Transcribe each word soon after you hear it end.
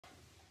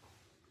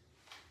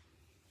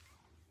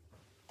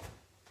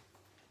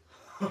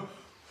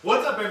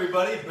What's up,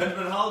 everybody?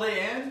 Benjamin Holiday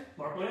and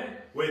Mark Lane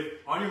with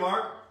On Your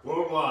Mark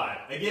Worldwide.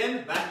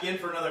 Again, back again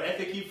for another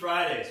FAQ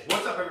Fridays.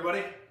 What's up,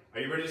 everybody? Are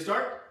you ready to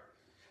start?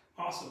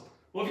 Awesome.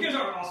 Well, if you guys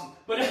are awesome.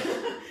 But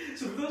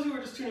so for those who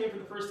are just tuning in for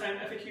the first time,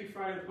 FAQ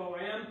Friday with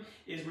OIM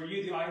is where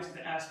you, the audience,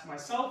 get to ask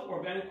myself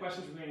or Ben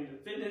questions relating to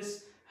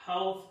fitness,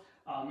 health,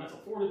 mental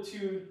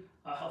fortitude,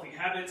 healthy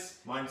habits,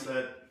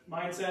 mindset,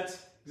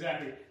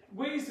 exactly.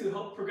 Ways to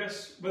help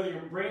progress whether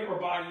your brain or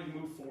body to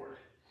move forward.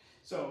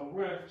 So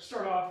we're going to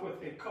start off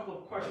with a couple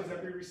of questions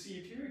that we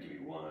received here. Give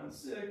me 1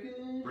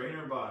 second. Brain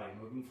or body,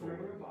 moving forward.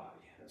 Brain or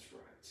body, that's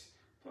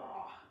right.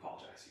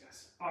 Apologize, you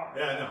guys. All right.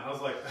 Yeah, I know. I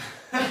was like,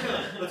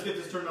 let's get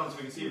this turned on so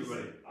we can see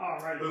everybody. All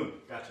right. Boom.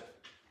 Gotcha.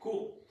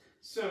 Cool.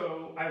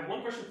 So I have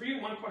one question for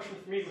you, one question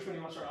for me. Which one do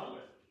you want to start out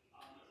with?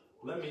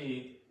 Let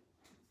me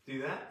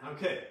do that.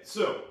 Okay.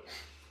 So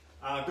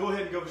go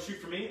ahead and go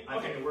shoot for me. I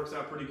think it works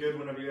out pretty good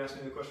whenever you ask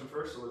me the question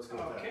first, so let's go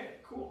with that. Okay,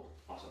 cool.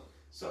 Awesome.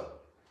 So,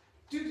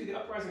 due to the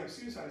uprising of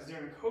suicides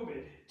during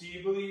COVID, do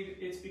you believe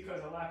it's because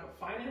of lack of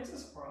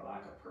finances or a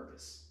lack of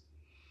purpose?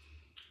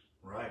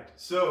 Right.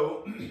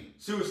 So,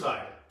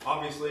 suicide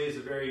obviously is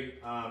a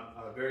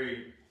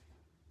very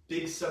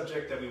big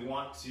subject that we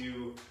want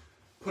to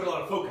put a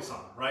lot of focus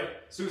on, right?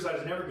 Suicide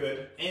is never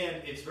good, and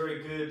it's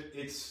very good.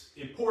 It's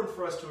important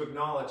for us to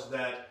acknowledge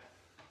that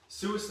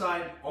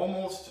suicide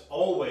almost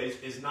always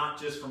is not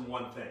just from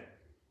one thing,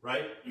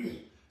 right?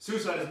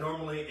 Suicide is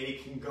normally a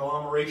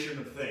conglomeration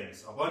of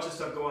things, a bunch of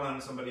stuff going on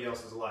in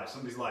somebody's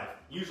life,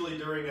 usually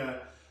during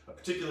a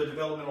particular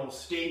developmental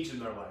stage in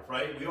their life,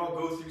 right? We all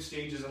go through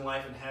stages in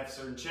life and have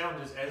certain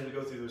challenges as we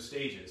go through those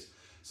stages.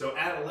 So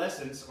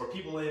adolescents or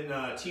people in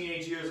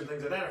teenage years and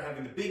things like that are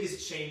having the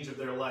biggest change of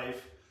their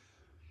life,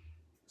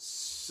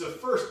 the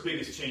first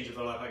biggest change of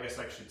their life, I guess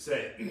I should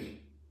say.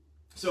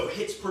 So it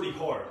hits pretty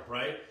hard,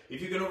 right?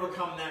 If you can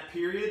overcome that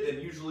period,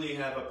 then usually you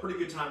have a pretty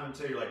good time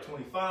until you're like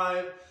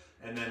 25,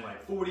 and then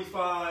like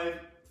 45,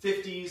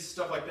 50s,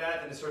 stuff like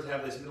that. Then it starts to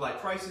have this midlife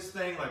crisis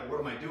thing, like what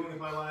am I doing with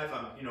my life?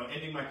 I'm,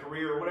 ending my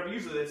career or whatever.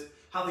 Usually that's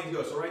how things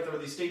go. So right, there are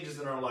these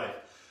stages in our life.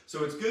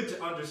 So it's good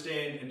to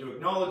understand and to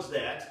acknowledge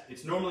that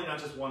it's normally not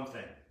just one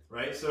thing,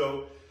 right?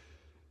 So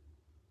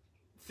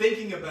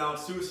thinking about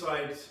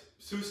suicides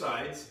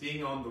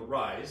being on the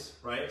rise,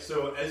 right?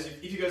 So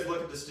if you guys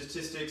look at the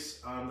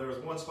statistics, there was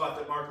one spot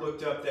that Mark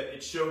looked up that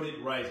it showed it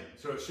rising.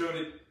 So it showed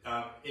it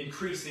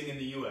increasing in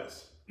the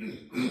U.S.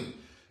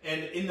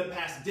 And in the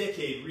past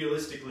decade,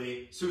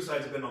 realistically,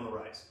 suicides have been on the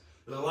rise.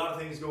 There's a lot of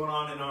things going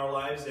on in our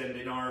lives and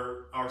in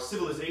our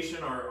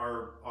civilization,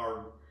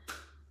 our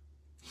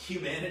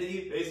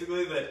humanity,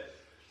 basically, that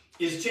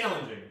is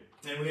challenging.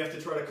 And we have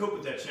to try to cope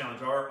with that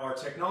challenge. Our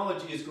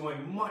technology is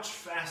going much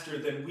faster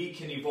than we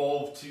can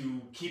evolve to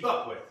keep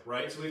up with,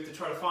 right? So we have to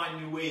try to find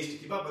new ways to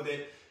keep up with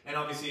it, and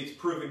obviously it's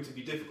proving to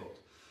be difficult.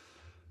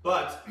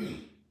 But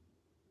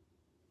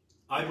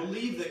I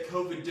believe that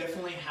COVID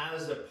definitely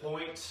has a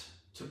part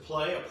to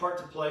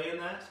play in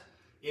that,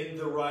 in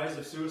the rise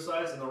of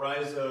suicides and the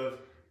rise of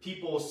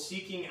people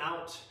seeking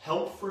out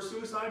help for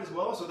suicide as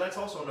well. So that's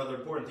also another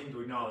important thing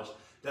to acknowledge,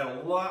 that a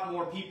lot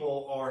more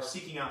people are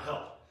seeking out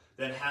help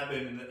than have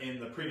been in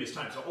the previous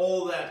time. So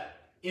all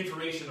that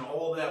information,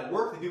 all that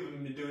work that people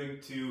have been doing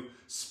to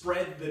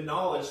spread the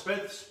knowledge,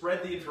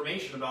 spread the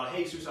information about,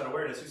 hey, suicide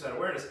awareness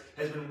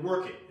has been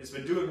working. It's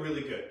been doing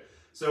really good.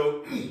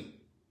 So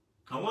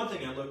on one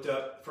thing I looked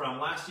up from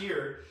last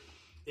year,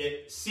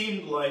 it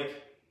seemed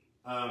like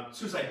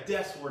suicide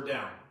deaths were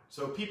down.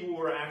 So people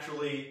were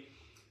actually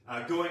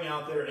going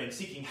out there and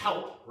seeking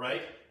help,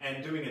 right?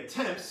 And doing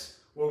attempts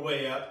were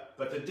way up,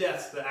 but the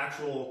deaths, the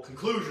actual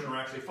conclusion, are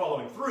actually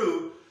following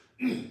through.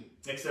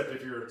 Except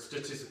if you're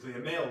statistically a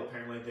male,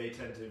 apparently they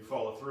tend to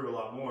follow through a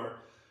lot more,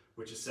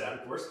 which is sad,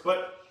 of course.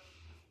 But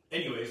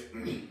anyways,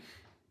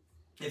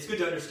 it's good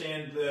to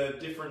understand the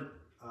different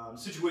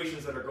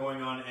situations that are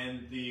going on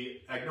and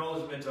the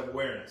acknowledgement of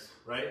awareness,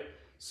 right?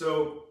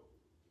 So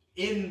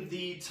in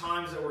the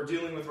times that we're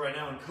dealing with right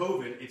now in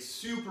COVID, it's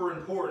super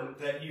important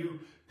that you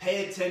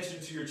pay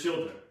attention to your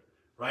children,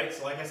 right?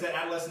 So like I said,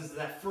 adolescence is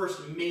that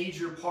first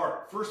major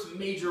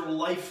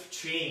life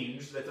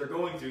change that they're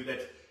going through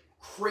that's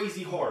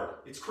crazy hard.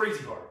 It's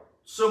crazy hard.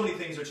 So many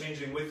things are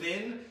changing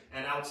within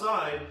and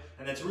outside,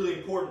 and that's really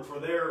important for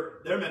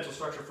their mental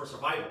structure for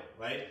survival,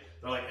 right?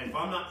 They're like, if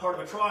I'm not part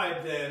of a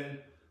tribe, then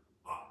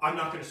I'm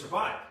not going to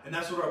survive. And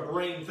that's what our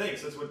brain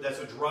thinks. That's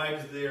what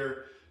drives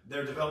their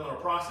developmental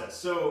process.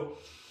 So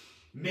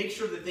make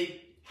sure that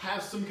they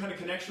have some kind of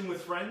connection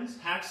with friends,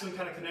 have some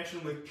kind of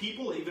connection with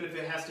people, even if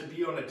it has to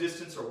be on a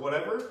distance or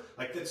whatever.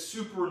 Like, that's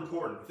super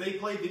important. If they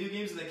play video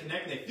games and they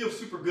connect and they feel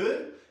super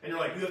good, and you're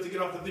like, you have to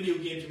get off the video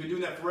games, you've been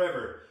doing that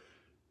forever.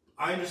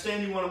 I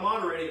understand you want to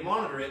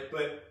monitor it,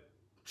 but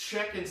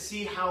check and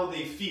see how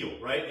they feel,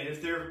 right? And if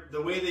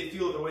the way they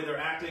feel, the way they're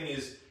acting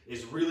is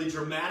really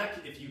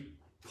dramatic, if you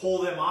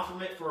pull them off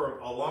of it for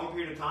a long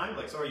period of time,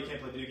 like, sorry, you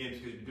can't play video games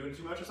because you've been doing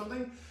too much or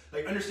something,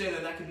 like, understand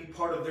that can be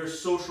part of their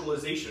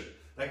socialization.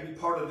 That can be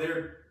part of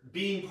their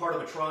being part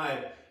of a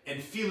tribe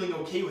and feeling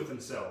okay with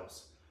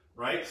themselves.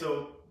 right?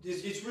 So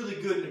it's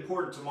really good and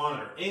important to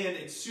monitor. And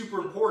it's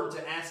super important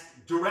to ask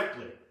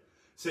directly.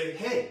 Say,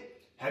 hey,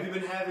 have you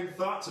been having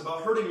thoughts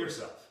about hurting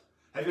yourself?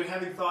 Have you been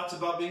having thoughts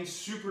about being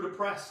super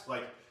depressed?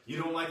 Like, you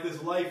don't like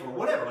this life or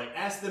whatever. Like,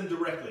 ask them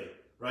directly,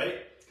 right?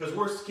 Because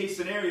worst case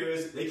scenario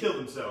is they kill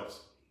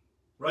themselves,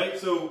 right?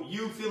 So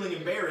you feeling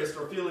embarrassed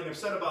or feeling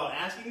upset about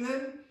asking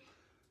them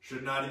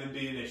should not even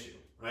be an issue,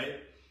 right?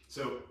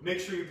 So make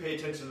sure you pay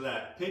attention to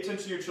that. Pay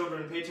attention to your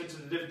children. Pay attention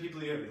to the different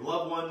people you have, your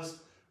loved ones.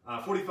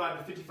 45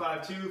 to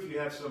 55 too, if you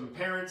have some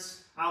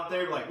parents out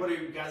there, like, what are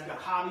you guys got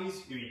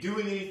hobbies? Are you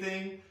doing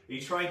anything? Are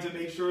you trying to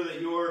make sure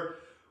that you're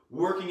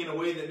working in a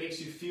way that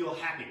makes you feel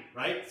happy,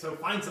 right? So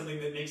find something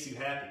that makes you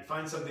happy.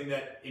 Find something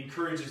that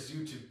encourages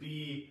you to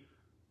be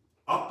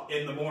up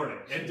in the morning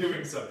and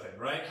doing something,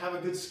 right? Have a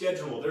good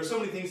schedule. There are so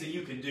many things that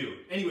you can do.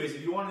 Anyways,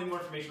 if you want any more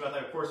information about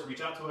that, of course,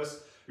 reach out to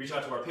us. Reach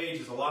out to our page.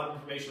 There's a lot of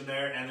information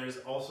there, and there's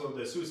also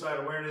the suicide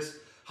awareness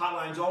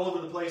hotlines all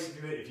over the place.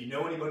 If you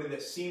know anybody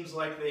that seems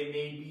like they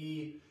may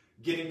be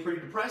getting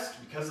pretty depressed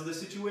because of the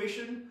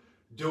situation,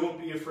 don't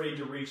be afraid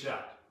to reach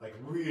out. Like,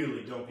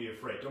 really don't be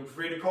afraid. Don't be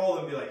afraid to call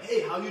them and be like,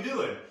 hey, how you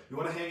doing? You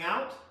want to hang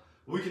out?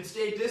 We can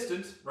stay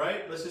distant,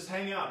 right? Let's just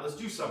hang out. Let's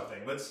do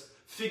something. Let's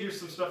figure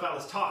some stuff out.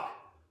 Let's talk.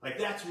 Like,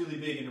 that's really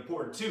big and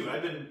important too.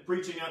 I've been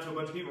reaching out to a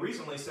bunch of people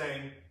recently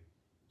saying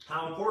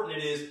how important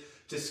it is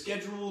to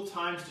schedule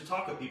times to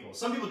talk with people.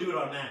 Some people do it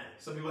automatically.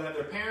 Some people have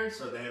their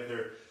parents, or they have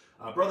their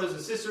brothers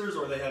and sisters,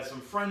 or they have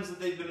some friends that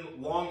they've been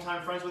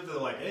long-time friends with. They're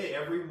like, hey,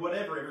 every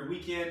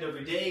weekend,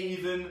 every day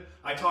even,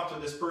 I talk to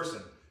this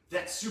person.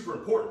 That's super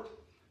important.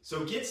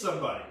 So get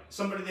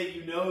somebody that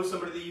you know,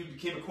 somebody that you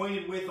became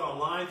acquainted with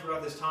online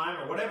throughout this time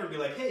or whatever, and be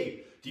like,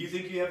 hey, do you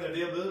think you have the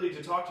availability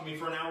to talk to me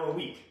for an hour a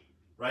week,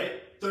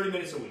 right? 30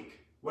 minutes a week.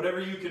 Whatever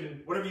you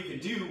can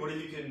do, whatever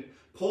you can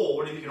pull,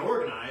 whatever you can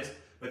organize,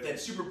 but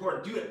that's super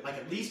important. Do it like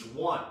at least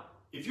one.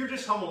 If you're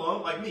just home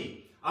alone, like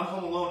me, I'm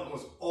home alone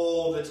almost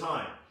all the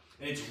time.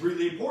 And it's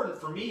really important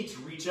for me to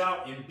reach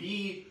out and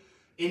be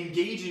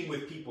engaging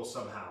with people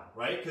somehow,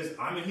 right? Because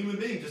I'm a human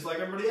being just like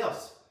everybody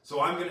else. So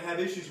I'm going to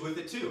have issues with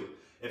it too.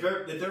 If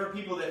there are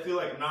people that feel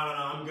like, no,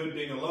 I'm good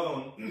being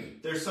alone,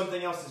 there's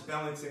something else that's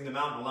balancing them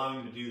out and allowing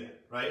them to do that,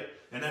 right?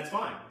 And that's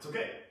fine. It's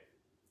okay.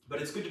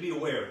 But it's good to be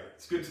aware of that.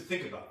 It's good to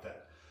think about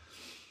that.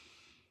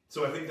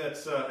 So I think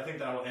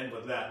that'll end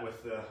with that,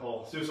 with the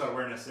whole suicide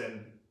awareness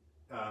and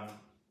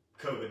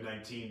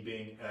COVID-19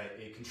 being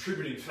a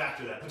contributing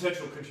factor, that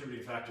potential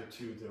contributing factor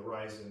to the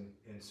rise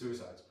in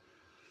suicides.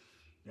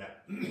 Yeah.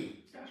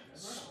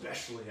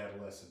 Especially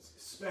adolescents,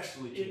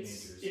 especially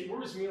teenagers. It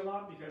worries me a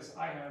lot because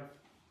I have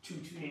two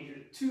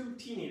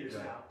teenagers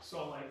now.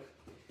 So like,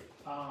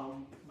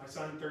 my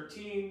son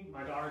 13,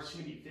 my daughter's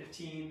soon to be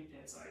 15.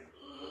 And it's like,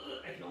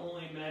 I can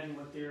only imagine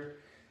what they're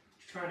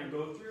trying to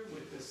go through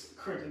with this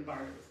current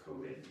environment with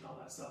COVID and all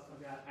that stuff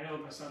like that. I know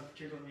my son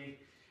particularly,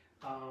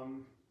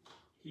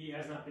 he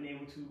has not been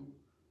able to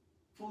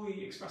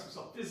fully express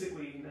himself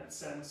physically in that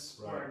sense,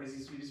 right? Because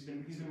he's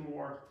been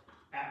more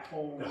at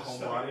home. The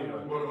home body.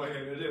 What am I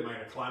going to do? Am I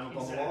going to climb up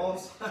on the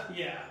walls?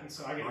 Yeah, and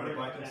so I get rid of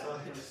that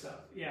kind of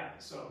stuff. Yeah,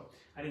 so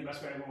I think the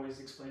best way I've always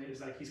explained it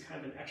is like he's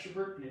kind of an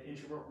extrovert in an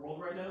introvert world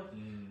right now,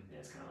 and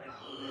it's kind of like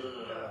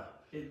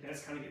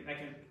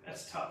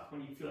that's tough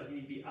when you feel like you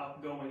need to be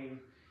outgoing and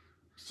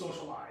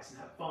socialize and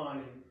have fun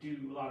and do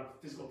a lot of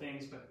physical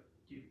things, but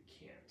you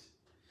can't.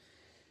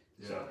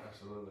 Yeah, so,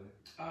 absolutely.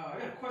 I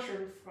got a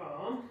question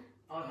from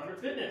Alejandro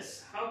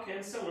Fitness. How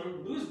can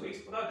someone lose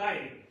weight without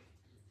dieting?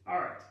 All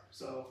right,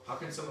 so how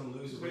can someone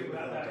lose weight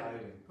without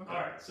dieting? Okay. All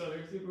right, so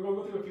we're going to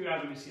go through a few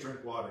avenues here.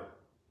 Drink water.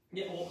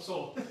 Yeah, well,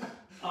 so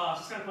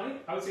it's kind of funny.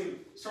 I would say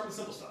start with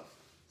simple stuff.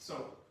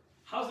 So,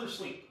 how's their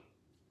sleep?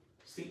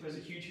 Sleep plays a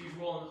huge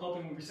role in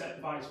helping reset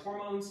the body's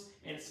hormones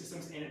and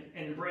systems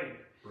and your brain.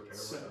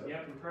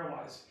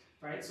 Repair-wise,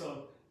 right?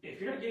 So, if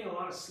you're not getting a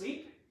lot of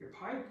sleep, you're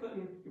probably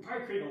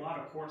creating a lot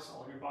of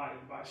cortisol in your body.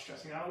 Your body's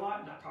stressing out a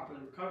lot, not properly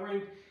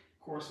recovering.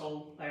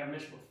 Cortisol, like I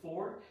mentioned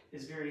before,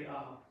 is very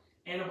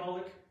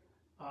anabolic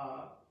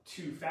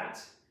to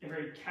fat and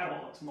very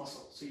catabolic to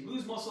muscle. So you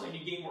lose muscle and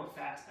you gain more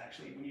fat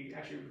actually when you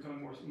actually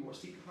become more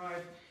sleep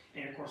deprived,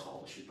 and your cortisol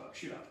will shoot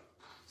up.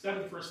 So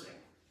that'd be the first thing.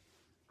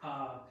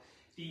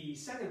 The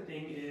second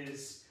thing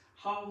is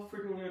how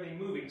frequently are they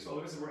moving? So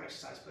this is where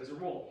exercise plays a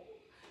role.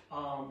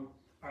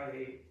 Are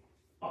they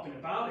up and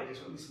about? Are they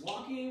just at least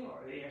walking? Or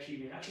are they actually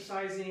even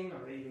exercising?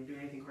 Are they even doing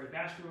anything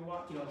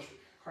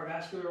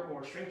cardiovascular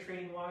or strength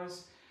training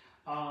wise?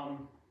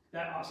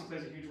 That obviously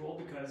plays a huge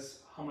role because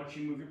how much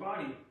you move your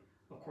body,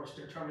 of course,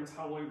 determines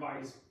how well your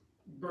body is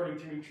burning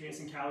through nutrients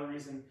and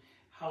calories, and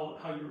how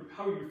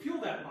you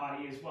fuel that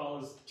body as well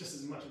as just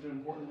as much of an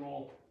important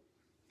role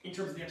in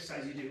terms of the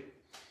exercise you do.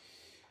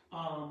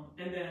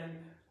 And then,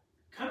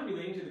 kind of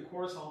relating to the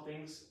cortisol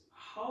things,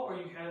 how are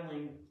you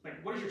handling,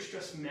 like, what is your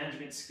stress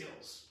management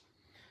skills?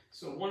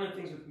 So one of the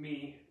things with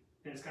me,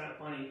 and it's kind of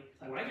funny,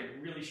 like when I get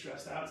really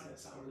stressed out, it's going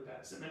to sound really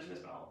bad to mention this,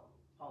 but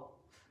I'll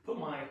put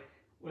my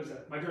what is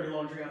that? My dirty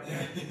laundry out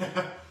there.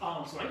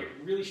 So I get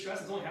really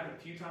stressed. It's only happened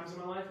a few times in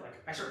my life. Like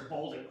I start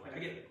balding. Like I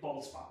get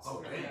bald spots.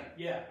 Oh, damn.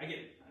 Yeah, I get.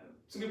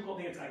 Some people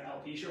think it's like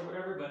alopecia or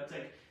whatever, but it's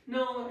like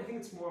no. I think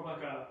it's more of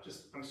like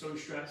I'm so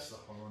stressed. The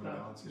hormone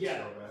balance gets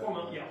yeah, so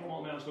bad.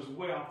 hormone balance goes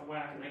way off the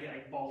whack, and I get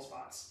like bald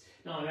spots.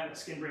 Not only that, my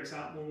skin breaks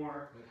out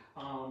more.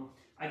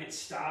 I get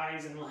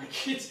styes, and like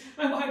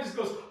my body just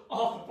goes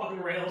off the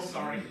fucking rails.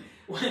 Sorry,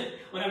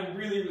 when I'm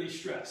really really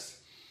stressed.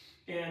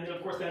 And then,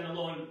 of course, then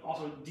alone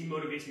also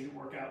demotivates me to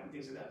work out and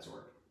things of that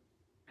sort.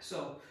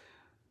 So,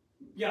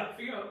 yeah,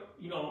 figure out,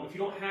 if you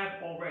don't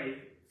have already,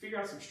 figure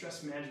out some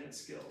stress management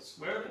skills,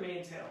 whatever that may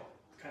entail.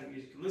 The kind of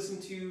music you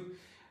listen to.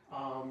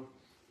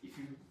 If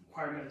you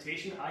require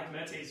meditation, I can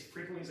meditate as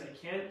frequently as I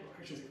can. Well,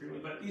 I shouldn't say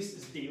frequently, but at least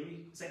as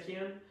daily as I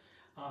can.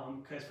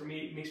 Because for me,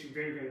 it makes me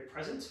very, very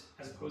present,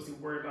 as opposed to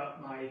worry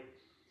about my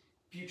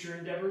future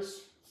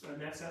endeavors. So in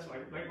that sense,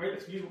 right,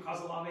 that's the usual cause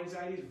of a lot of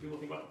anxiety, is people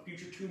think about the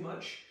future too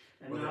much.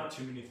 And not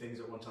too many things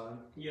at one time.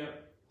 Yeah.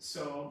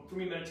 So for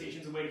me,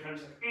 meditation is a way to kind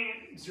of just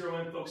like zero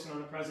in, focusing on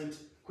the present,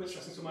 quit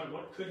stressing so much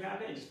what could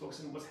happen, and just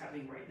focusing on what's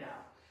happening right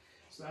now.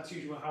 So that's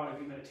usually how I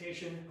do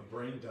meditation. A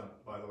brain dump,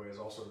 by the way, is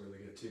also really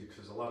good too,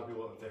 because a lot of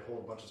people, if they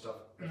hold a bunch of stuff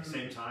at the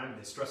same time,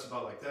 they stress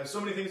about like, there's so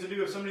many things to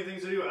do,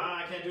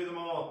 I can't do them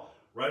all.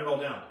 Write it all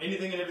down.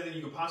 Anything and everything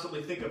you could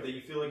possibly think of that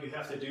you feel like you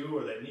have to do,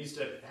 or that needs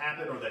to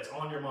happen, or that's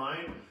on your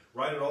mind,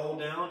 write it all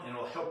down, and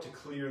it'll help to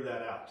clear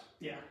that out.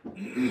 Yeah,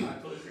 I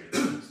totally agree.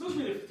 So those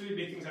are the three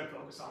big things I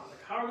focus on.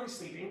 Like, how are they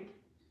sleeping?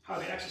 How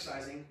are they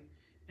exercising?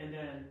 And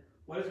then,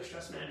 what is their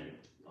stress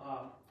management?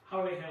 How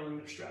are they handling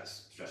their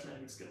stress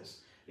management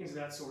skills, things of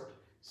that sort.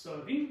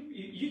 So if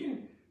you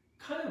can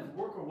kind of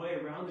work a way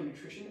around the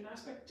nutrition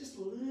aspect just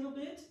a little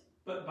bit,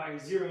 but by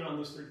zeroing in on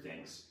those three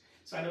things.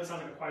 So I know it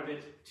sounds like quite a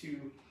bit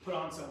to put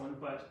on someone,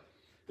 but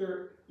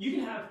you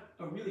can have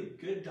a really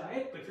good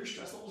diet, but if your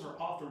stress levels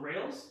are off the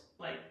rails,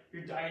 like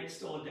your diet is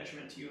still a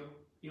detriment to you.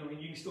 You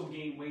can still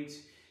gain weight,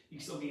 you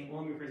can still gain,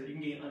 you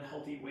can gain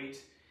unhealthy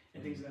weight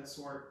and things of that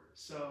sort.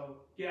 So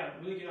yeah,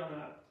 really get on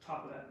the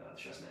top of that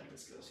stress management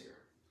skills here.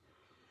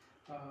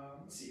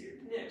 Let's see here.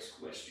 Next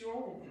question.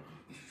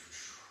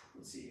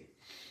 Let's see.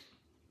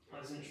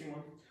 That's an interesting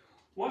one.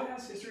 What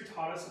has history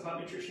taught us about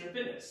nutrition and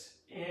fitness?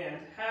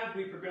 And have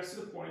we progressed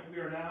to the point we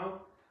are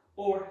now,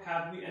 or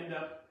have we end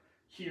up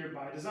here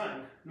by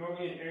design?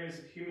 Normally in areas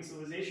of human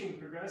civilization, we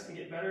progress and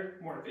get better,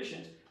 more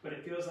efficient, but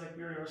it feels like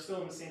we are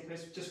still in the same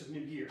place, just with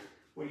new gear.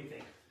 What do you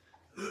think?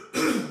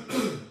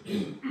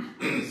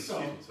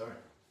 So,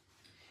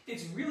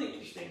 it's really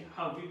interesting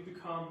how we've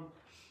become,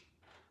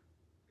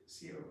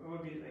 it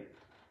would be like,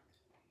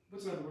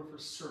 what's another word for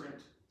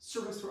servant?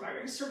 Servants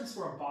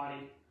to our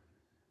body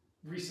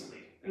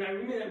recently. And I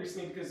mean that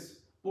recently because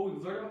what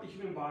we've learned about the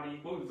human body,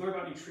 what we've learned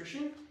about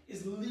nutrition,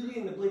 is literally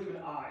in the blink of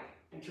an eye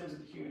in terms of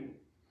the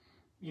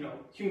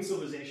human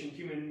civilization,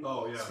 human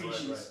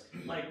species.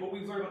 Right. Like what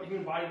we've learned about the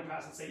human body in the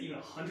past, let's say even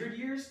 100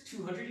 years,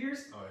 200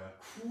 years,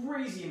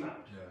 crazy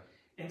amount.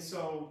 Yeah. And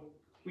so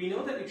we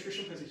know that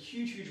nutrition plays a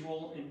huge, huge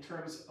role in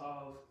terms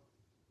of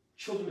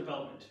children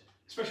development,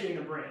 especially in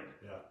the brain.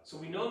 Yeah. So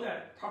we know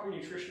that proper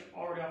nutrition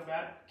already off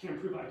that can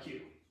improve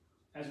IQ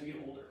as we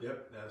get older.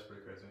 Yep, that's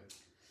pretty crazy.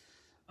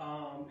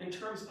 In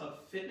terms of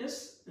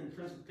fitness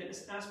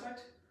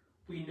aspect,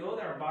 we know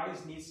that our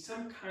bodies need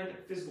some kind of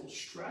physical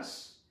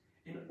stress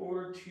in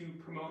order to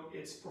promote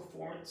its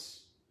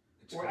performance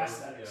or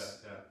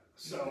aesthetics. Yeah.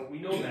 So we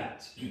know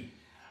that.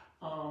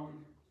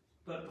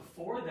 But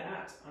before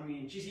that, I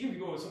mean, geez, even if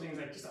you go with something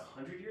like just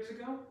 100 years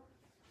ago,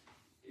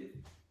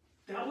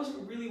 that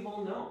wasn't really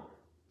well known.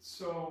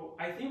 So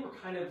I think we're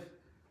kind of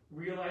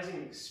realizing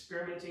and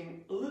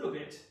experimenting a little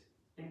bit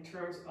in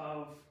terms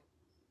of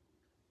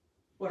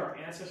what our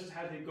ancestors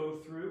had to go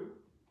through.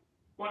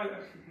 Let me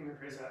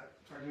rephrase that.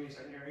 Sorry, give me a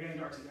second here. I'm going to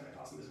dark kind of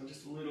toss this one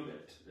just a little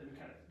bit and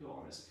kind of go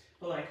on this.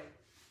 But like,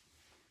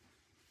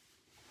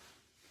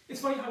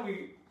 it's funny how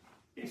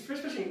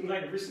especially in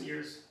like recent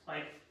years,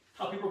 like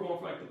how people are going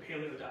for like the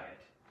paleo diet.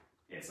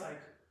 It's like,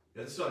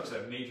 yeah, this is like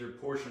a major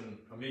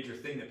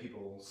thing that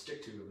people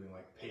stick to,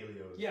 like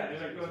paleo. Yeah,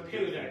 they're like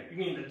paleo diet. You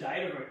mean the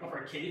diet of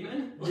our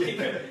cavemen?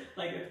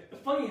 Like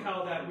it's funny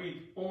how that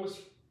we almost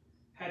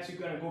had to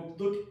kind of go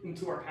look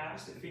into our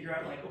past and figure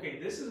out like, okay,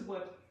 this is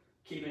what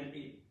cavemen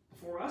ate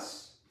before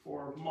us,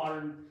 for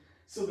modern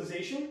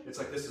civilization. It's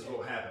like this is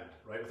what happened,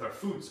 right? With our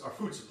food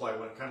supply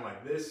went kind of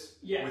like this.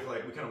 Yeah. With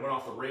like we kind of went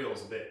off the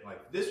rails a bit.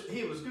 Like this,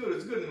 hey, it was good,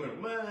 and then we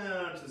went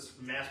to this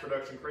mass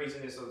production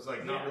craziness. So it's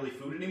like not really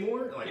food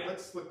anymore. Like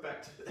let's look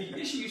back to that. The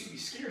issue used to be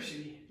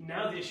scarcity.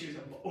 Now the issue is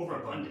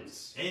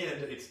overabundance,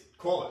 and it's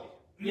quality.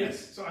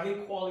 Yes. So I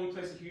think quality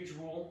plays a huge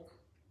role.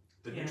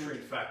 The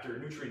nutrient factor,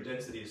 nutrient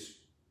density is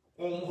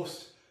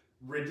almost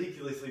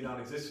ridiculously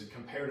non-existent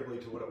comparatively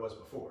to what it was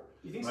before.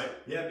 You think right? so?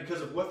 Yeah,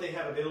 because of what they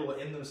have available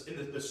in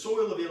the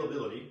soil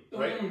availability,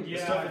 right? The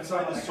stuff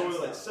inside the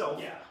soil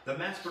itself, the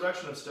mass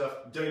production of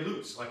stuff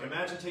dilutes. Like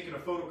imagine taking a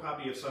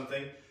photocopy of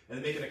something and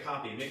then making a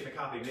copy.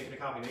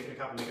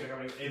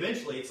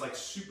 Eventually it's like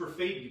super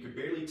faded, you could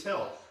barely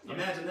tell.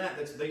 Imagine that,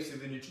 that's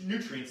basically the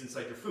nutrients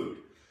inside your food.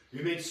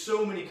 We made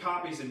so many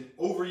copies and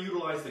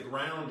overutilized the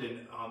ground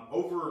and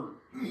over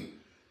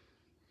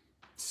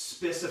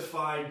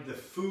specified the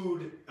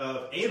food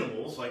of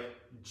animals, like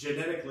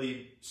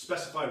genetically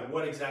specified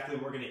what exactly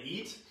we're going to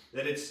eat,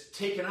 that it's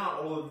taken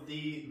out all of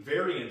the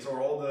variants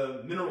or all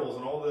the minerals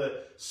and all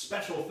the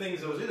special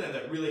things that was in there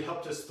that really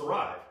helped us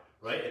thrive,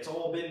 right? It's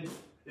all been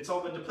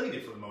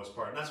depleted for the most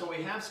part. And that's why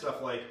we have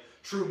stuff like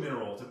True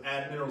Mineral to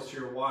add minerals to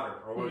your water,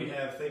 or when we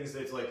have things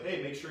that's like,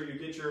 hey, make sure you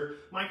get your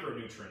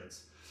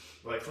micronutrients,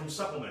 like from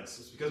supplements.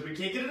 It's because we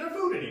can't get it in our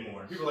food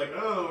anymore. People are like,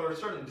 oh, we're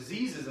starting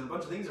diseases and a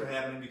bunch of things are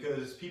happening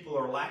because people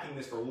are lacking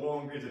this for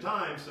long periods of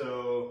time,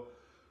 so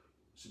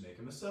we should make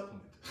them a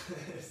supplement.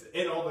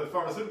 And all the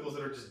pharmaceuticals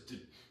that are just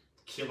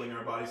killing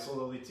our bodies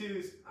slowly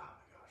too. Oh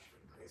my gosh,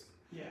 freaking crazy.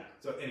 Yeah.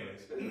 So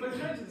anyways. But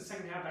kind of to the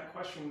second half of that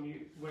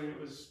question, when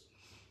it was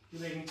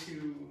relating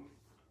to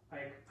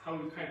like how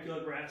we kind of feel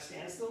like we're at a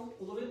standstill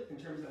a little bit in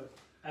terms of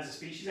as a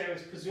species, I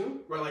would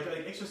presume. Right,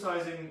 like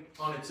exercising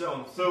on its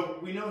own. So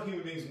we know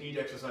human beings need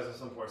exercise in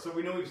some part. So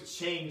we know we've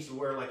changed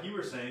where, like you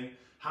were saying,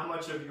 how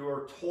much of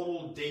your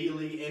total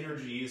daily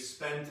energy is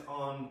spent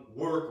on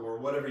work or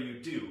whatever you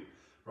do,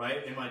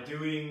 right? Am I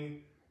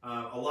doing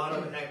a lot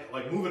of,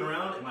 like, moving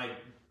around? Am I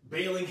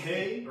baling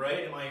hay,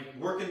 right? Am I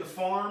working the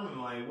farm?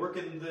 Am I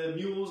working the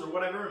mules or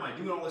whatever? Am I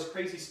doing all this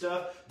crazy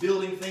stuff,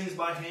 building things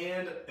by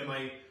hand? Am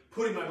I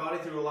putting my body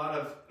through a lot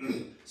of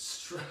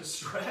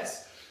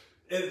stress?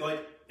 And like,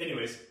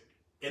 anyways,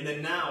 and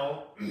then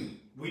now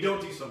we don't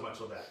do so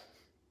much of that,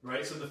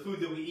 right? So the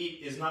food that we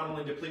eat is not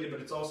only depleted, but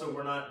it's also,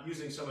 we're not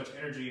using so much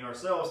energy in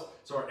ourselves.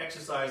 So our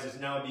exercise is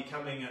now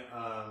becoming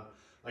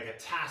like a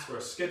task or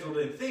a scheduled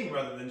in thing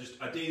rather than just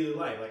a daily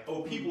life. Like,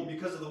 oh, people,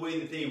 because of the way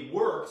that they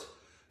worked,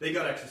 they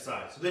got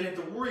exercise. So they didn't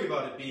have to worry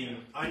about it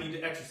being, I need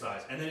to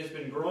exercise. And then it's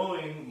been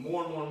growing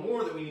more and more and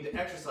more that we need to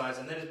exercise.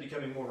 And then it's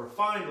becoming more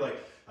refined, like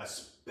a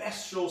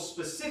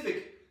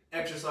specific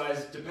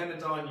exercise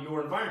dependent on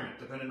your environment,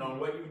 dependent on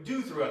what you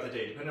do throughout the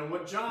day, depending on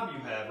what job you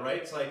have, right?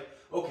 It's like,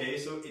 okay,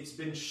 so it's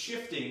been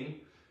shifting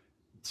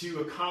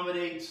to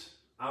accommodate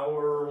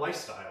our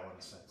lifestyle in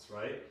a sense,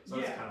 right? So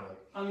yeah. It's kind of like...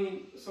 I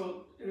mean,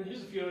 so, and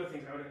here's a few other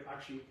things I would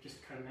actually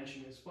just kind of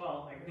mention as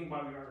well. Like, I think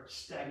why we are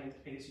stagnant,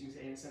 I guess you can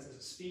say, in a sense, as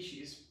a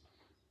species,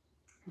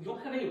 we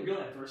don't have any real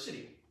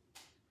adversity.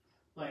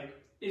 Like,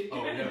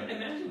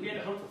 imagine if we had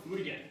to hunt for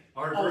food again.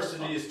 Our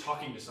adversity is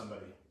talking to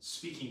somebody,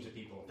 speaking to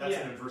people. That's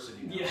an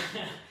adversity now. Yeah,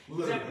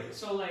 Literally. exactly.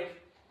 So,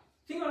 like,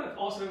 think about it,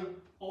 all of a sudden,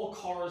 all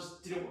cars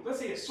didn't work. Let's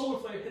say a solar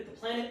flare hit the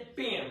planet,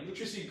 bam,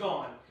 electricity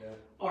gone. Yeah.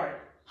 All right,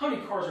 how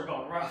many cars are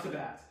gone right off the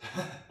bat?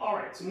 All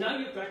right, so now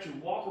you have to actually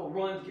walk or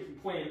run to get from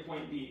point A to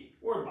point B,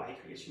 or a bike,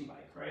 I guess you can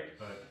bike, right?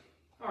 Right.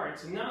 All right,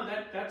 so now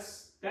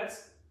that's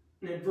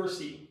an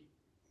adversity,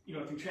 you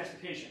know, through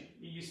transportation.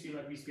 It used to be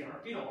like we used to be on our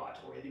feet a lot,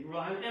 or we had to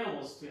rely on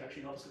animals to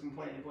actually help us get from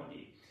point A to point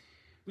B.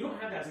 We don't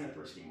have that as an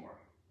adversity anymore.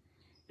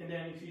 And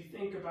then if you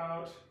think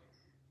about,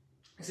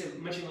 I said,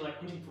 mentioning like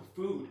hunting for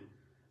food,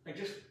 like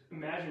just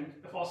imagine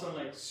if all of a sudden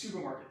like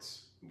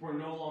supermarkets were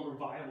no longer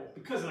viable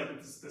because of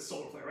like the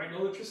solar flare, right? No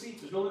electricity,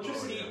 there's no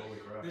electricity, oh, yeah, holy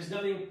crap. There's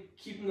nothing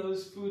keeping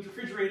those foods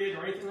refrigerated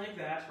or anything like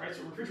that, right?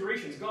 So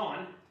refrigeration's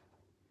gone.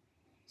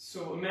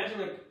 So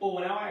imagine like, oh,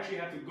 now I actually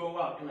have to go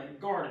out and like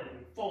garden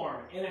and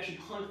farm and actually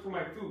hunt for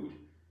my food.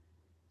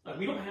 Like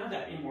we don't have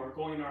that anymore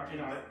going in our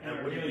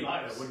daily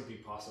lives. That wouldn't be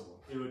possible.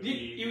 It would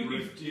be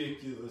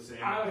ridiculous.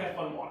 I would have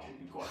fun watching,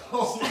 to be quite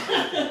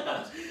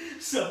honest.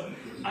 So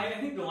I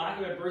think the lack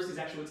of adversity is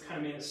actually what's kind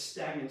of made us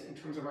stagnant in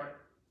terms of our,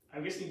 I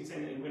guess you can say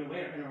in a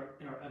way,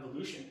 in our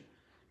evolution,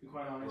 to be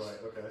quite honest.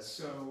 Right, okay.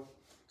 So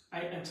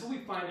until we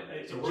find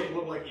so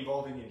we're like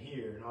evolving in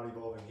here, not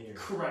evolving here.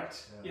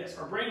 Correct. Yeah. Yes,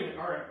 our brain,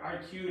 our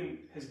IQ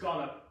has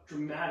gone up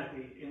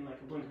dramatically in like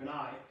a blink of an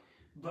eye,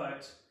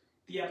 but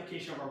the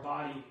application of our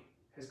body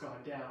has gone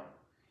down,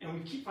 and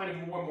we keep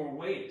finding more and more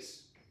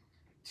ways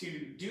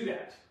to do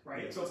that,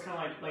 right? Yeah. So it's kind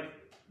of like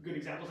good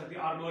examples like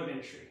the automotive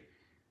industry.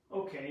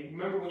 Okay,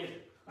 remember when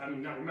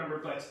not remember,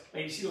 but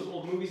like you see those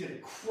old movies that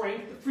they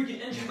crank the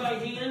freaking engine by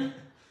hand,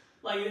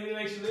 like they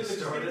actually just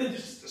start it.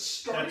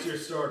 That's your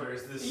starter.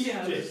 Is this?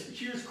 Yeah,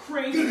 here's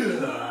crank,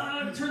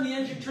 turn the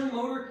engine, turn the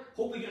motor,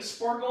 hopefully get a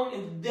spark going,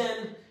 and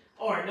then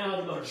all right, now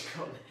the motor's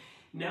going.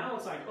 Now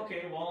it's like,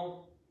 okay,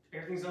 well,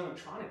 everything's done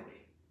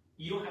electronically.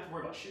 You don't have to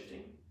worry about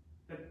shifting.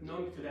 No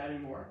need for that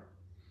anymore.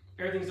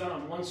 Everything's done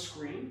on one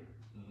screen.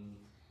 Mm-hmm.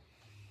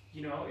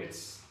 You know,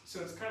 it's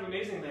kind of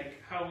amazing,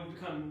 like how we've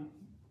become.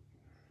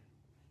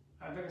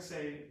 I'm not gonna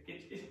say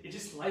it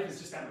just life is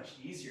just that much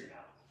easier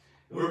now.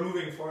 We're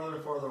moving farther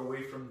and farther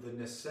away from the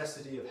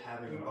necessity of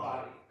having a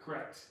body.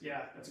 Correct.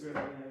 Yeah, that's a good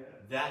idea.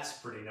 That's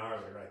pretty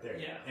gnarly right there.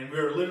 Yeah. And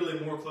we're literally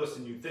more close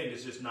than you'd think.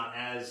 It's just not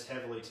as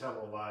heavily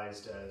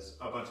televised as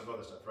a bunch of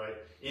other stuff, right?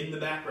 In the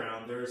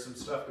background, there's some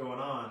stuff going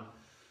on.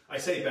 I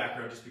say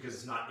background just because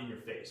it's not in your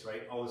face,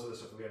 right? All this other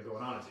stuff that we have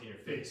going on is in your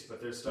face,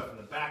 but there's stuff in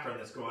the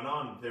background that's going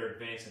on. They're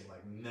advancing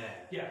like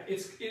mad. Yeah,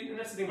 and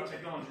that's the thing about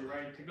technology,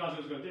 right?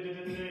 Technology will go and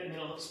then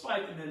it'll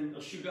spike, and then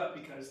it'll shoot up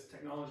because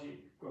technology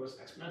grows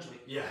exponentially.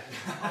 Yeah,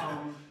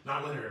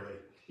 not linearly.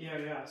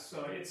 Yeah.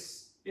 So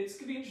it's it's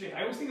gonna be interesting.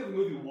 I always think of the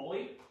movie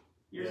Wall-E.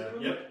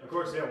 Yep, of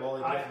course, yeah,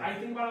 Wall-E. I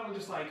think about it and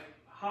just like,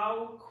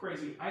 how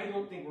crazy. I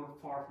don't think we're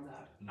far from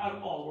that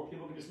at all, where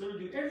people can just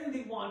literally do everything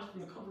they want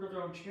from the comfort of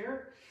their own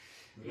chair.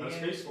 We got a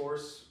Space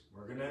Force.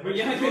 We're gonna. We're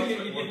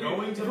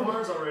going to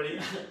Mars already.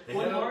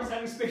 Mars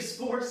having Space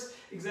Force,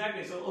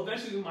 exactly. So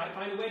eventually we might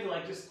find a way to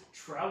like just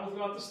travel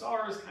throughout the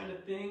stars, kind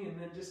of thing,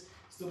 and then just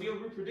still be able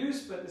to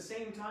reproduce. But at the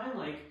same time,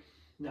 like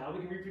now we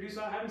can reproduce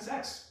without having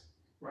sex,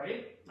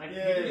 right? Like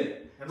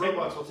and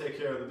robots will take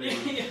care of the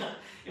baby. Yeah,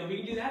 and we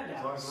can do that now.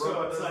 As long as the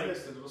robot does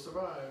this, it will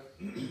survive.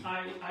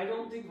 I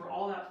don't think we're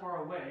all that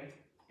far away,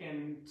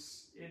 and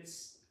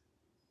it's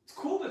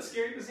cool but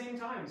scary at the same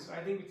time. So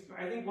I think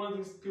one of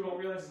the things people don't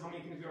realize is how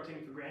many things we are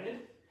taking for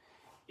granted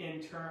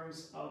in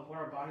terms of what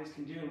our bodies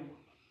can do, and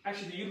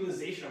actually the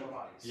utilization of our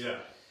bodies. Yeah.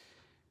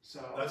 So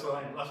that's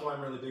why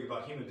I'm really big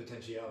about human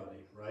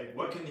potentiality, right?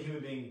 What can the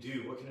human being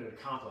do? What can it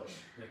accomplish?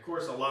 And of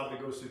course, a lot of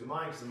it goes through the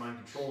mind, because the mind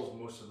controls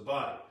most of the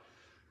body,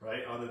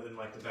 right? Other than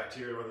like the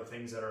bacteria or the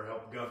things that are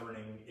help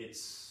governing its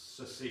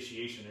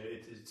satiation,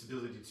 its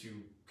ability to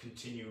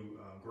continue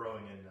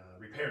growing and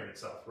repairing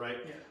itself, right?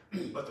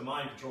 Yeah. But the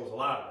mind controls a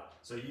lot of it.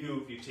 So if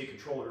you take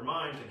control of your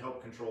mind, can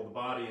help control the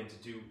body and to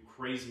do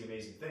crazy,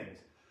 amazing things.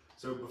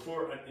 So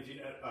before, if you,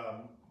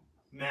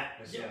 Matt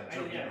is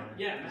jumping in.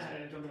 Matt had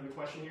to jump into the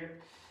question here.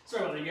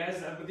 Sorry about that, you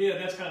guys. But yeah,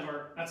 that's kind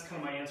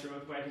of my answer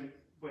with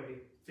way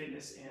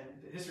fitness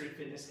and the history of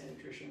fitness and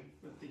nutrition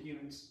with the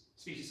human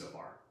species so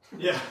far.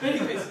 Yeah.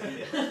 anyways,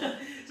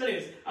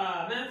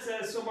 Matt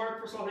says, so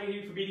Mark, first of all, thank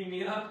you for beating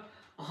me up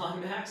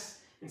on Max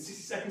in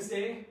 60 Seconds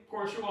Day. Of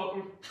course, you're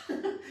welcome.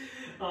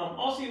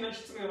 Also, you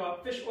mentioned something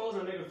about fish oils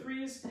and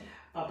omega-3s,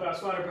 but I was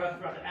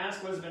about to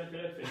ask, what is the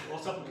benefit of fish oil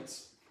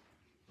supplements?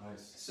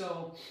 Nice.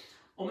 So,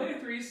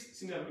 omega-3s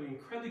seem to have an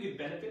incredibly good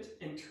benefit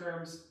in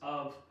terms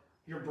of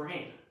your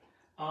brain.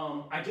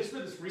 I just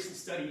read this recent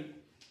study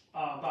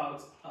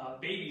about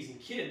babies and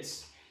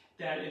kids,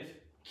 that if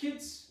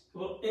kids,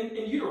 well, in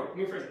utero, let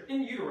me rephrase it,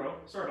 in utero,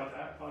 sorry about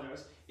that, I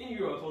apologize, in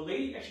utero, if a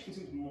lady actually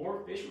consumes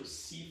more fish or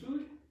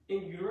seafood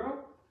in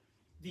utero,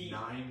 the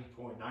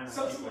 9.9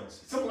 IQ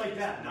points. Something like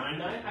that. 9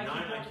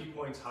 IQ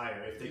points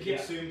higher if they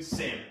consume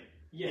salmon.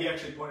 Yeah. He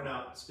actually pointed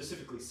out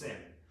specifically salmon.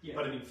 Yeah.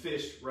 But I mean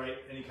fish, right?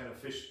 Any kind of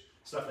fish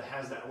stuff that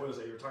has that oils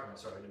that you were talking about.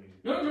 Sorry, I didn't mean.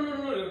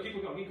 No.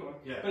 Keep going.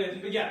 Yeah.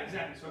 But yeah,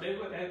 exactly. So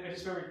I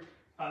just remember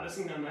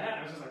listening on that.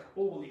 I was just like,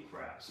 holy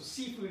crap! So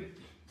seafood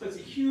plays a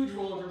huge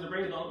role in terms of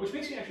brain development, which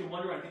makes me actually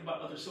wonder when I think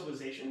about other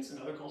civilizations and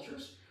other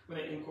cultures where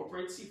they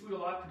incorporate seafood a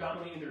lot,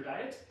 predominantly in their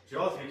diet. So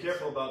you also have to be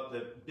careful about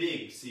the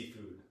big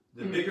seafood.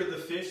 The bigger the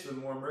fish, the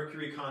more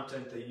mercury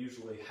content they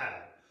usually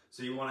have.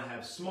 So you want to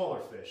have smaller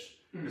fish.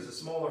 Because the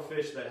smaller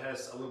fish that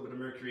has a little bit of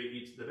mercury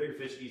eats, the bigger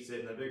fish eats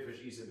it, and the bigger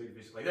fish eats it, the bigger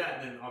fish like that,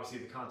 and then obviously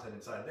the content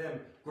inside them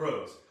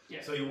grows.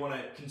 Yeah. So you want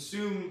to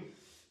consume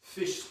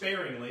fish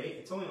sparingly.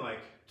 It's only like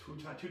 2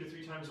 to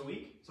 3 times a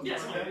week, something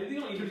like that. 2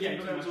 to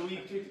 3 times a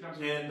week,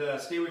 and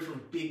stay away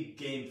from big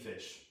game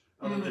fish,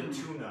 other than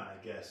tuna,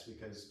 I guess,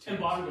 because and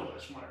bottom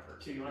dwellers, from what I've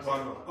heard too. You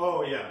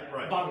oh yeah,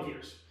 right. Bottom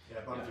feeders. Yeah,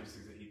 bottom feeders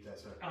things that eat that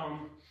stuff.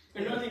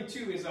 Another thing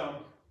too is I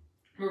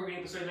remember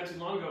reading the study not too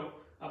long ago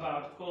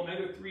about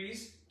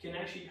omega-3s can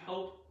actually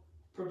help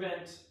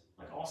prevent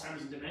like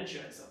Alzheimer's and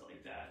dementia and stuff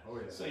like that. Oh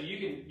yeah. So you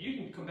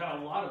can combat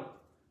a lot of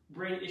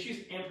brain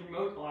issues and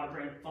promote a lot of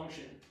brain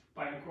function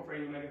by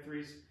incorporating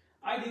omega-3s.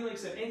 Ideally, like I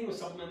said, anything with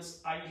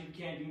supplements, I usually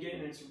can get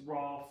in its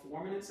raw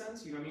form in a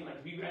sense. You know what I mean? Like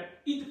if you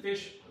eat the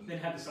fish, then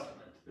have the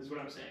supplement. Is what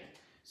I'm saying.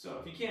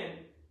 So if you can,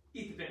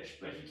 eat the fish.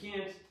 But if you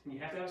can't, and you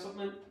have to have a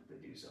supplement, then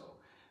do so.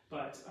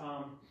 But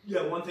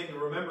yeah, one thing to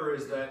remember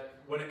is that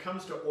when it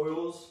comes to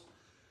oils,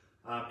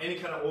 any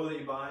kind of oil that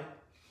you buy,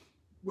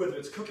 whether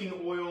it's cooking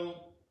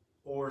oil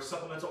or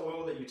supplemental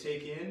oil that you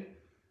take in,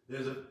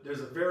 there's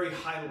a very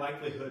high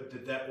likelihood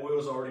that that oil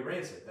is already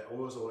rancid, that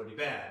oil is already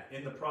bad.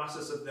 In the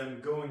process of them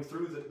going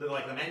through the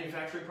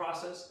manufacturing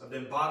process, of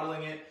them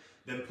bottling it,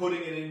 them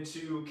putting it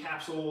into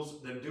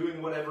capsules, them doing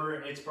whatever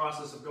in its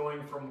process of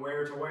going from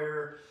where to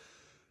where,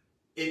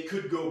 it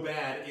could go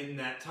bad in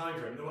that time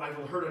frame. I've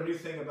heard a new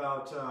thing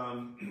about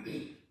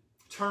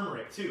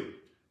turmeric too.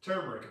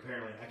 Turmeric,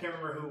 apparently. I can't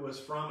remember who it was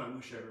from. I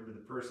wish I remember the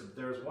person.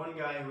 There was one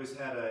guy who has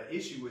had an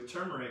issue with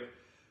turmeric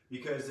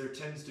because there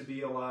tends to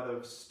be a lot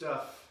of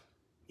stuff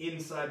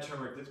inside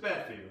turmeric that's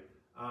bad for you.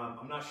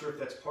 I'm not sure if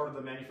that's part of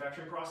the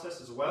manufacturing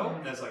process as well,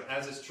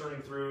 as it's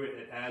churning through,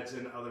 it adds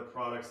in other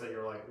products that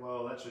you're like,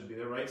 well, that shouldn't be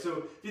there, right? So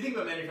if you think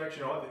about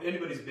manufacturing, if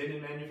anybody's been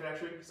in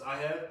manufacturing, because I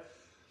have,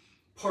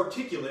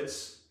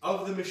 particulates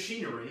of the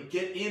machinery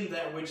get in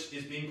that which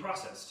is being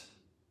processed.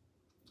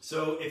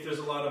 So if there's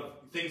a lot of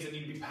things that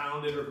need to be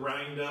pounded or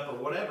ground up or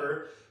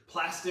whatever,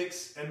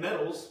 plastics and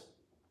metals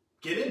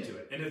get into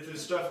it. And if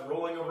there's stuff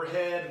rolling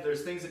overhead, if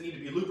there's things that need to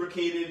be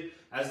lubricated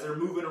as they're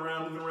moving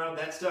around,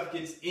 that stuff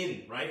gets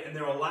in, right? And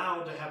they're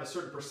allowed to have a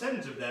certain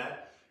percentage of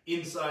that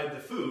inside the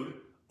food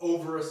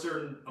over a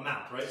certain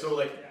amount, right? So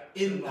like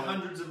in the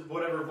hundreds of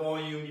whatever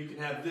volume, you can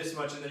have this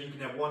much, and then you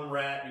can have 1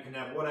 rat, you can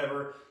have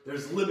whatever.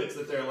 There's limits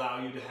that they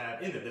allow you to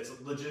have in it. That's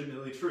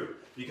legitimately true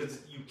because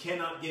you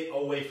cannot get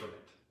away from it.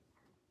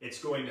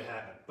 it's going to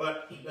happen.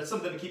 But that's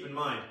something to keep in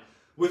mind.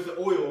 With the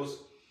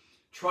oils,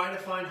 try to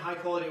find high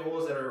quality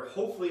oils that are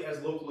hopefully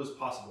as local as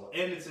possible.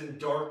 And it's in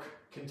dark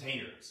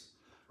containers,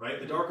 right?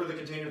 The darker the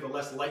container, the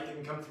less light that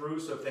can come through.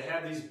 So if they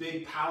have these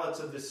big pallets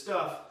of this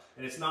stuff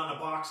and it's not in a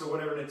box or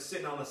whatever and it's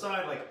sitting on the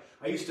side, like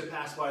I used to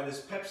pass by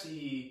this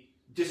Pepsi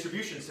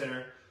distribution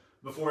center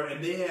before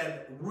and they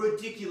had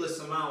ridiculous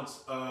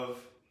amounts of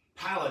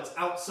pallets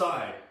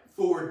outside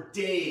for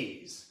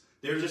days.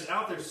 They're just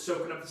out there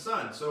soaking up the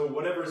sun. So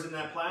whatever's in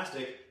that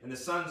plastic and the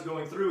sun's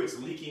going through, it's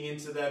leaking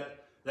into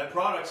that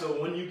product.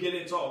 So when you get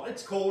it,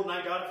 it's cold and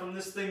I got it from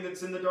this thing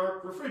that's in the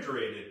dark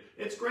refrigerated.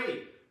 It's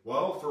great.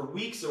 Well, for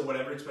weeks or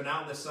whatever, it's been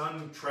out in the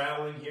sun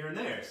traveling here and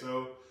there.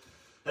 So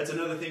that's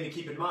another thing to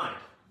keep in mind.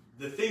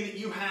 The thing that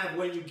you have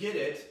when you get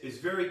it is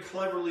very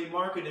cleverly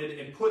marketed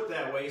and put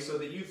that way so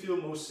that you feel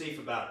most safe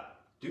about it.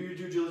 Do your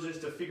due diligence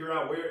to figure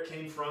out where it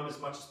came from as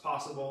much as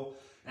possible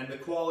and the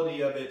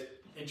quality of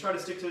it, and try to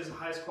stick to it as the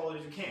highest quality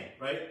as you can,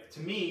 right? To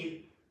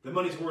me, the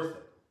money's worth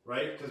it,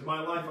 right? Because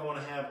my life, I want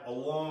to have a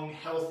long,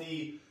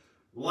 healthy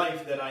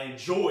life that I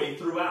enjoy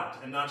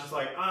throughout, and not just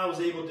like, I was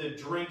able to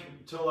drink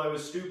until I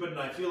was stupid and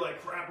I feel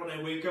like crap when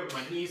I wake up and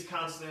my knees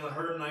constantly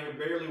hurt and I can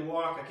barely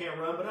walk, I can't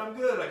run, but I'm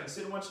good, I can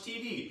sit and watch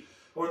TV,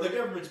 or the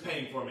government's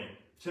paying for me.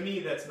 To me,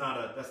 that's not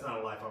a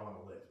life I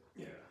want to live.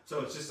 Yeah.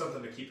 So it's just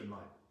something to keep in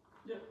mind.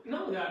 Yeah.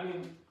 No, yeah, I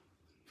mean,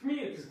 for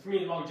me,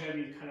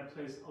 longevity kind of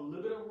plays a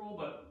little bit of a role,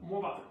 but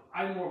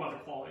I'm more about the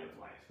quality of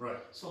life. Right.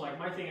 So like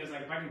my thing is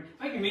like if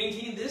I can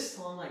maintain this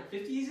till I'm like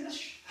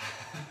 50s-ish,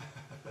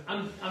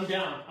 I'm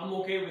down. I'm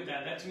okay with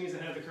that. That to me is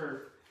ahead of the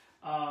curve.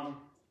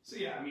 So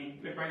yeah, I mean,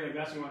 probably the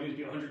best thing you want to do is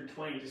be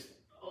 120, just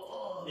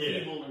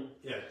feeble and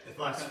If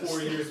the last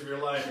 4 years of your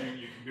life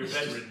you can be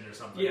bedridden or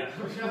something. Yeah.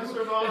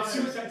 And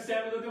suicide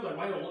stat, like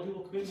why do old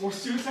people commit more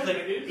suicide? Like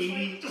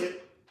 80.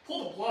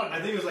 Pull the plug.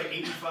 I think it was like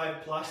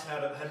 85 plus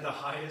had the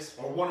highest,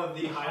 or one of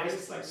the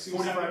highest, like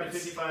 45 to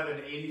 55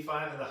 and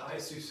 85 had the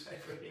highest suicide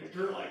rate.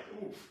 You're like,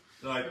 oof.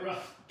 Like,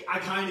 rough. I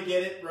kind of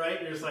get it,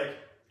 right? You're just like,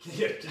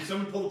 did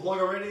someone pull the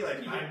plug already?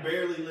 Like, I'm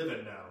barely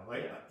living now.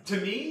 Like, to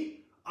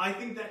me, I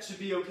think that should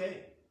be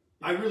okay.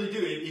 I really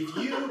do. If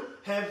you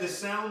have the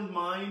sound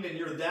mind and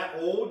you're that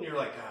old and you're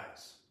like,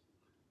 guys,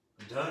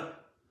 I'm done.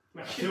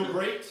 I feel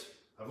great.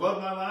 I've loved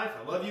my life.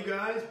 I love you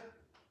guys,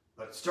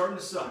 but it's starting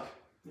to suck.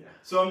 Yeah.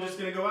 So I'm just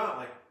going to go out,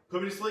 like,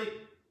 put me to sleep.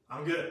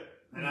 I'm good.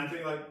 And I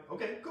think, like,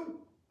 okay, cool.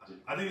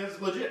 I think that's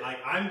legit. Like,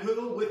 I'm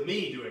cool with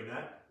me doing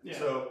that. Yeah.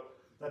 So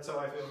that's how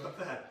I feel about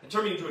that. And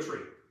turn me into a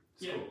tree.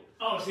 It's cool.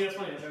 Oh, see, that's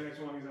funny. That's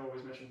actually one of the things I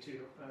always mention,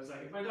 too. I was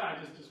like, if I die,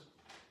 just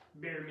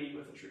bear me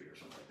with a tree or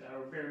something like that.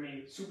 Or bear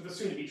me with a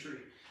soon-to-be tree.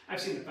 I've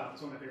seen The Fountain.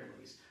 It's one of my favorite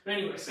movies. But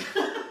anyways.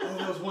 Oh,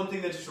 that was one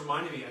thing that just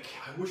reminded me. I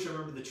wish I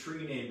remembered the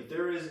tree name, but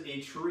there is a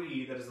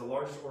tree that is the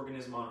largest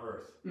organism on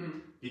Earth.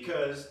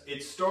 Because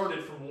it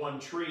started from one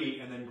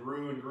tree and then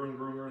grew and grew and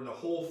grew and grew. And the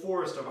whole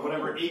forest of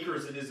whatever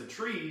acres it is of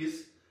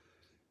trees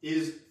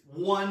is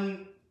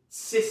one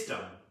system.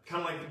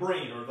 Kind of like the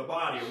brain or the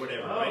body or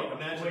whatever, right?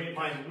 Imagine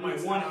my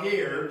one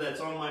hair that's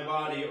on my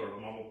body, or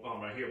on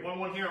my hair,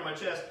 one hair on my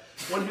chest,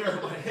 one hair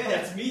on my head.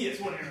 That's me,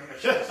 it's one hair on my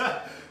chest.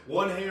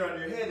 One hair on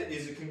your head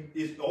is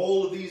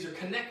all of these are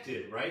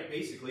connected, right?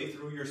 Basically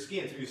through your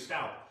skin, through your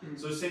scalp.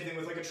 So the same thing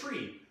with like a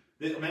tree.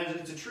 Imagine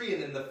it's a tree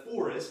and in the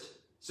forest,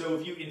 so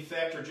if you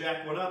infect or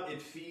jack one up,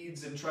 it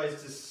feeds and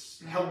tries to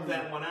help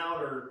that one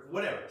out or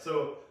whatever.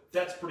 So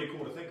that's pretty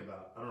cool to think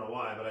about. I don't know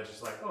why, but I was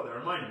just like, oh, that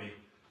reminded me.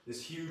 This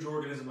huge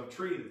organism of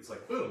tree that's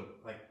like, boom,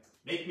 like,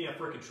 make me a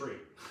freaking tree.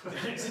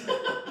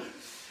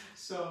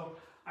 So,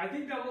 I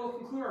think that will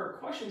conclude our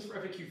questions for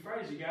FAQ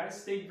Fridays, you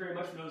guys. Thank you very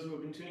much for those who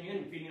have been tuning in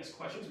and feeding us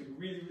questions. We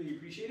really, really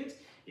appreciate it.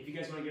 If you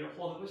guys want to get a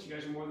hold of us, you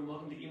guys are more than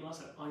welcome to email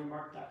us at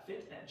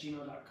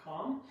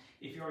onyourmark.fit@gmail.com.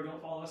 If you already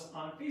don't follow us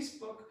on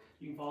Facebook,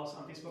 you can follow us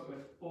on Facebook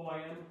with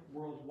OIM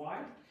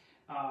Worldwide.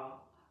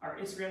 Our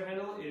Instagram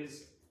handle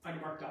is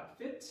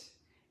onyourmark.fit.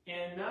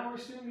 And now we're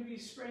soon to be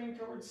spraying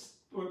towards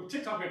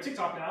TikTok. We have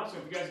TikTok now, so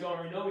if you guys don't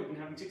already know, we've been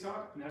having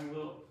TikTok. Been having a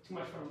little too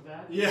much fun with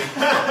that. Yeah,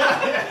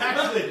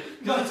 actually,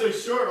 not so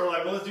short. We're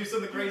like, well, let's do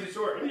something crazy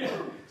short.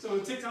 Yeah. So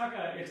with TikTok,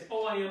 it's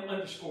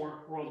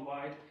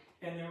OIM_worldwide,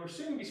 and then we're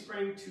soon going to be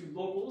spraying to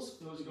locals.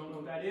 For those who don't know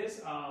what that is,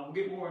 we'll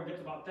get more in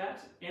depth about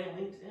that, and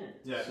LinkedIn.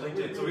 Yeah, so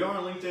LinkedIn. So we are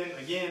on LinkedIn.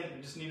 Again,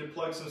 we just need to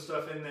plug some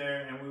stuff in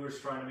there, and we were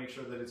just trying to make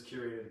sure that it's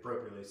curated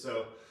appropriately.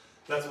 So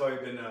that's why we've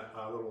been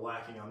a little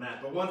lacking on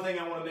that. But one thing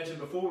I want to mention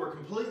before we're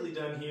completely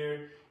done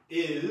here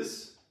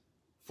is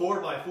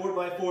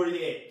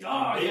 4x4x48.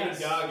 Oh, David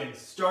Goggins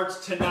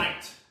starts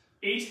tonight.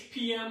 8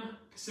 p.m.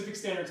 Pacific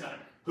Standard Time.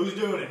 Who's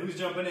doing it? Who's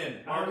jumping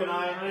in? Mark and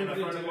I and a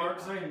friend of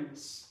Mark's. God damn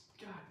it.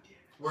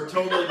 We're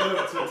totally doing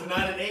it. So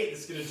tonight at 8,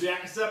 it's going to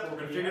jack us up. We're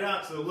going to figure it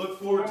out. So look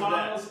forward to that. 4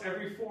 miles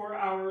every 4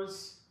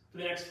 hours for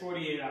the next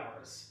 48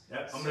 hours.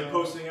 Yep. I'm going to be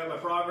posting up my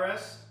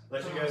progress.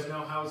 Let you guys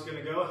know how it's going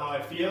to go, how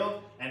I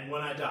feel, and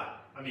when I die.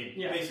 I mean,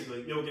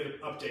 basically, you'll get an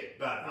update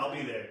about it. I'll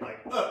be there. Like,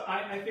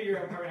 I figure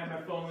I'm probably have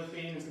my phone with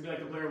me, and it's gonna be like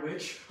the Blair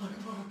Witch. My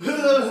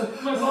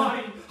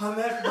body. I'm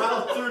at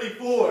mile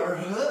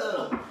 34.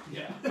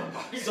 Yeah.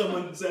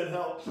 Someone said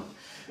help.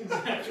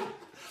 Exactly.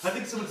 I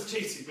think someone's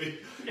chasing me.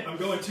 Yeah. I'm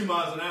going 2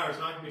 miles an hour. It's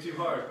not going to be too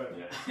hard, but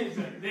yeah,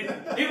 exactly. They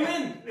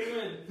win. They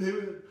win. They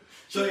win.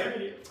 So yeah,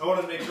 I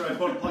wanted to make sure I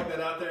plug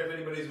that out there. If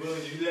anybody's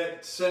willing to do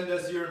that, send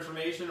us your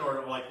information,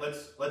 or like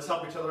let's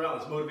help each other out.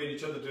 Let's motivate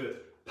each other to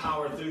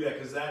power through that,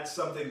 because that's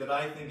something that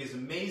I think is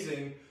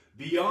amazing.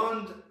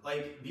 Beyond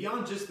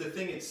just the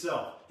thing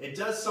itself, it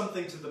does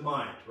something to the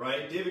mind,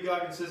 right? David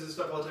Goggins says this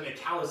stuff all the time. It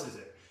calluses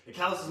it. It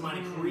calluses the mind.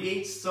 It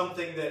creates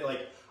something that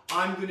like,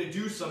 I'm going to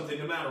do something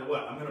no matter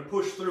what. I'm going to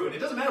push through it. It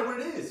doesn't matter what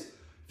it is.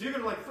 If you're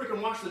going to like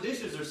freaking wash the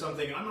dishes or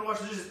something, I'm going to wash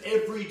the dishes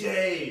every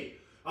day.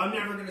 I'm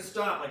never going to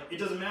stop. Like, it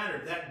doesn't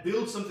matter. That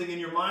builds something in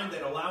your mind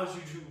that allows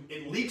you to,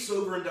 it leaks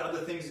over into other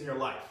things in your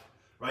life,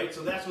 right?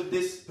 So that's what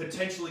this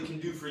potentially can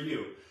do for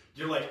you.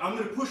 You're like, I'm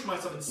going to push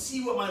myself and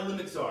see what my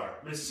limits are.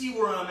 I'm going to see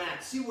where I'm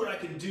at, see what I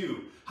can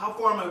do. How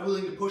far am I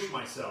willing to push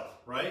myself,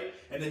 right?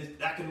 And then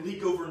that can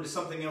leak over into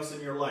something else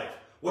in your life.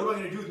 What am I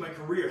going to do with my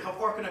career? How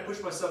far can I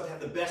push myself to have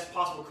the best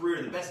possible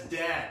career, the best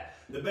dad,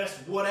 the best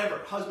whatever,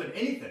 husband,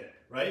 anything,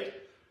 right?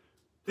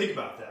 Think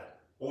about that.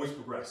 Always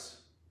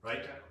progress, right?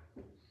 Okay.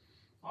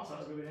 Awesome.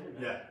 That was a good way to end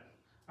it. Yeah.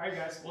 All right,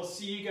 guys. We'll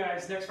see you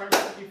guys next Friday.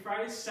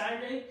 Friday,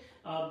 Saturday.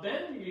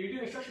 Ben, you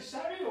doing Structure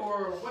Saturday,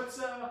 or what's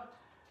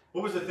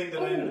What was the thing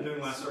that I ended up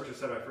doing last Structure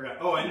Saturday? I forgot.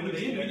 Oh, I ended up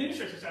doing. We did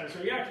Structure Saturday. So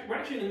we're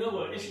actually in the middle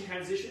of an interesting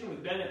transition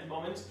with Ben at the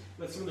moment,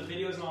 with some of the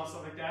videos and all that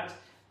stuff like that.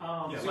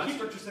 Yeah, so last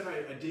Structure Saturday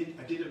I think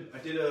it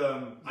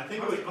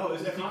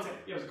was content.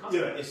 Yeah, it was a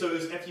content. Yeah, so it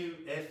was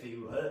FAQ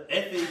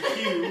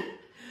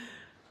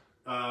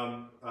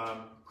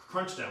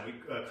Crunchdown. We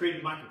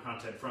created micro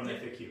content from the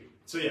FAQ.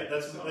 So yeah,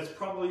 that's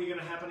probably going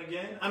to happen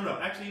again. I don't know.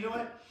 Actually, you know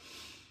what?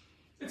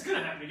 It's going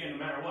to happen again no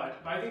matter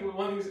what. But I think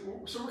one of the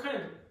things, so we're kind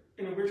of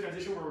in a weird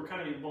transition where we're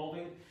kind of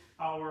evolving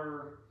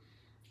our,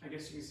 I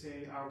guess you could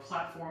say, our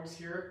platforms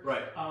here.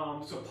 Right.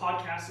 So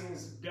podcasting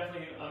is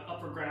definitely up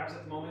for grabs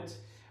at the moment.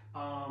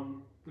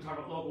 We talk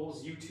about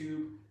locals,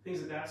 YouTube,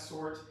 things of that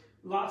sort.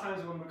 A lot of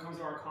times when it comes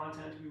to our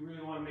content, we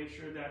really want to make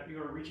sure that we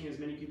are reaching as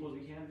many people as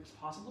we can as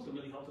possible to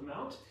really help them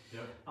out.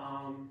 Yep.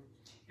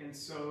 And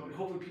so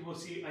hopefully people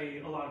see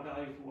a lot of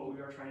value for what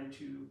we are trying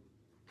to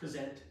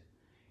present.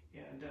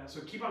 And so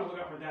keep on the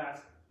lookout for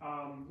that.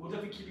 We'll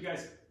definitely keep you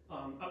guys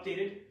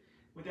updated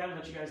with that and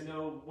let you guys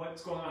know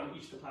what's going on in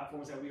each of the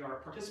platforms that we are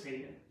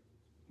participating in.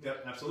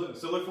 Yep, absolutely.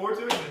 So look forward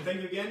to it, and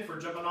thank you again for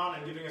jumping on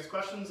and giving us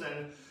questions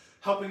and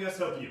helping us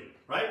help you,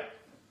 right?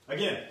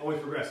 Again, always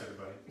progress,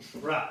 everybody.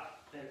 We're out.